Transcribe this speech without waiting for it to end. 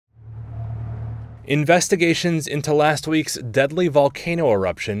Investigations into last week's deadly volcano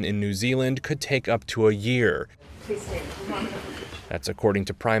eruption in New Zealand could take up to a year. That's according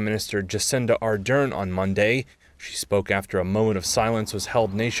to Prime Minister Jacinda Ardern on Monday. She spoke after a moment of silence was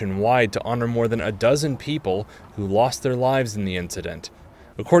held nationwide to honor more than a dozen people who lost their lives in the incident.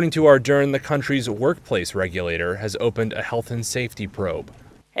 According to Ardern, the country's workplace regulator has opened a health and safety probe.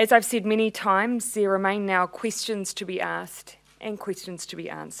 As I've said many times, there remain now questions to be asked and questions to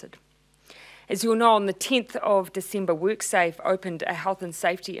be answered. As you'll know, on the 10th of December, WorkSafe opened a health and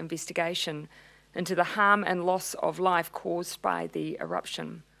safety investigation into the harm and loss of life caused by the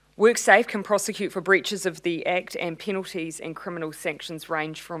eruption. WorkSafe can prosecute for breaches of the Act, and penalties and criminal sanctions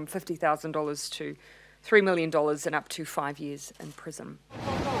range from $50,000 to $3 million and up to 5 years in prison.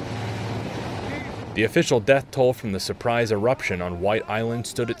 The official death toll from the surprise eruption on White Island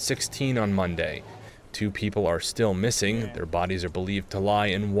stood at 16 on Monday. 2 people are still missing. Their bodies are believed to lie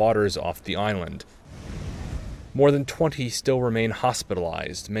in waters off the island. More than 20 still remain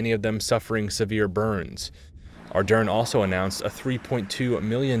hospitalized, many of them suffering severe burns. Ardern also announced a $3.2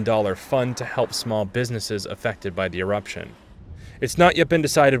 million fund to help small businesses affected by the eruption. It's not yet been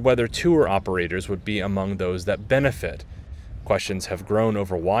decided whether tour operators would be among those that benefit. Questions have grown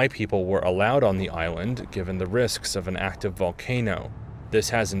over why people were allowed on the island, given the risks of an active volcano. This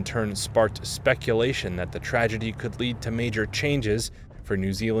has in turn sparked speculation that the tragedy could lead to major changes for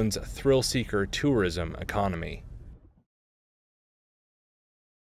New Zealand's thrill-seeker tourism economy.